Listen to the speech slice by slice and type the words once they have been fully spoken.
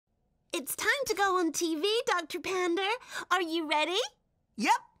It's time to go on TV, Dr. Panda. Are you ready?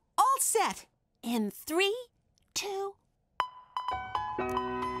 Yep, all set. In 3, 2...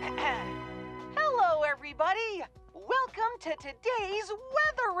 Hello, everybody. Welcome to today's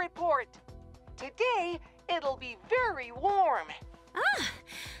weather report. Today, it'll be very warm.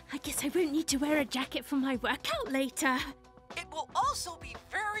 I guess I won't need to wear a jacket for my workout later. It will also be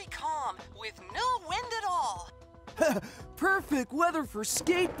very calm, with no wind at all. Perfect weather for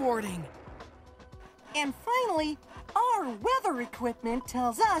skateboarding. And finally, our weather equipment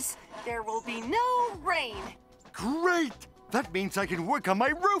tells us there will be no rain. Great! That means I can work on my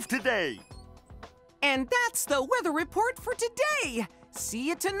roof today. And that's the weather report for today. See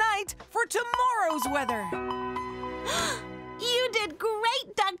you tonight for tomorrow's weather. You did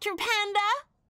great, Dr. Panda!